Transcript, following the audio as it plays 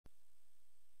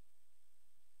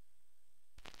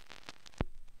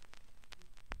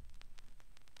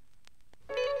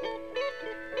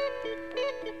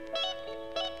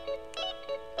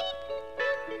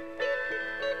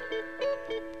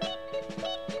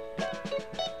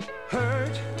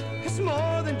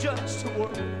than just a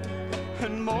word,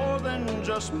 and more than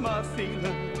just my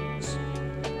feelings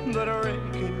that are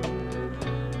aching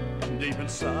deep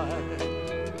inside.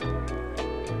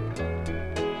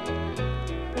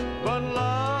 But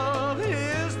love,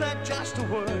 is that just a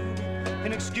word?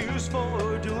 An excuse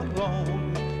for doing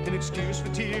wrong, an excuse for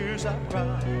tears I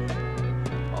cried,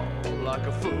 all like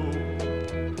a fool.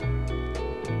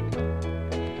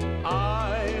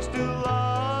 I still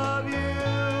love you.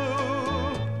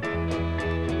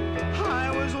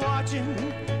 I was watching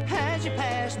as you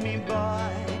passed me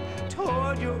by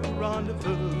toward your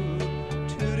rendezvous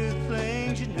to do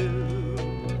things you knew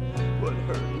would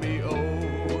hurt me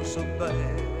oh so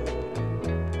bad.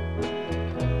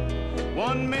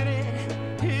 One minute,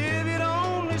 if you'd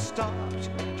only stopped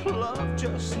to love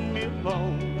just me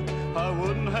alone, I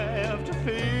wouldn't have to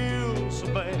feel so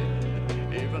bad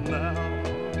even now.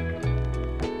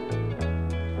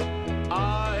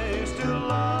 I still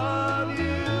love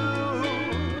you.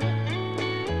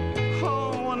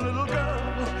 Oh, one little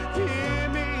girl, the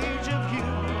image of you.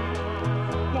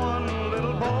 One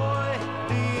little boy,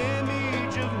 the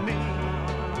image of me.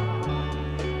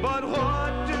 But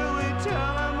what do we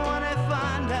tell them when they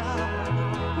find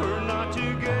out we're not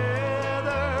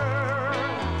together?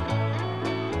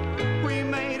 We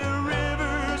made a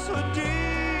river so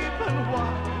deep and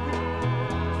wide,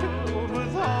 filled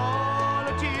with all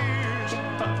the tears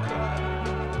I've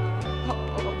cried.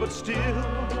 Oh, but still,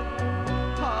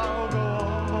 I'll go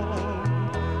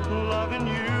on loving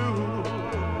you.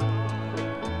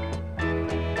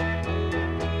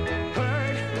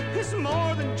 Hurt is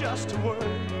more than just a word,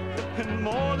 and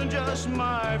more than just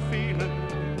my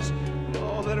feelings,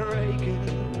 all that are aching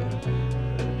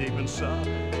deep inside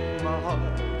my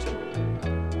heart.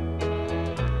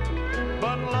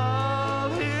 But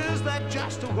love, is that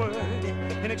just a word?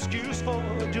 An excuse for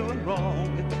doing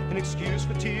wrong, an excuse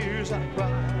for tears I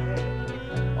cried,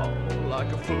 all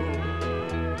like a fool.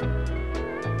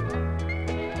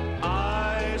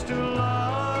 I still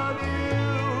love you.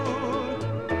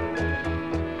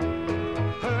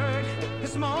 Hurt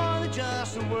is more than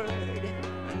just a word,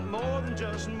 and more than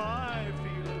just my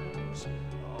feelings,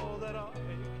 all that are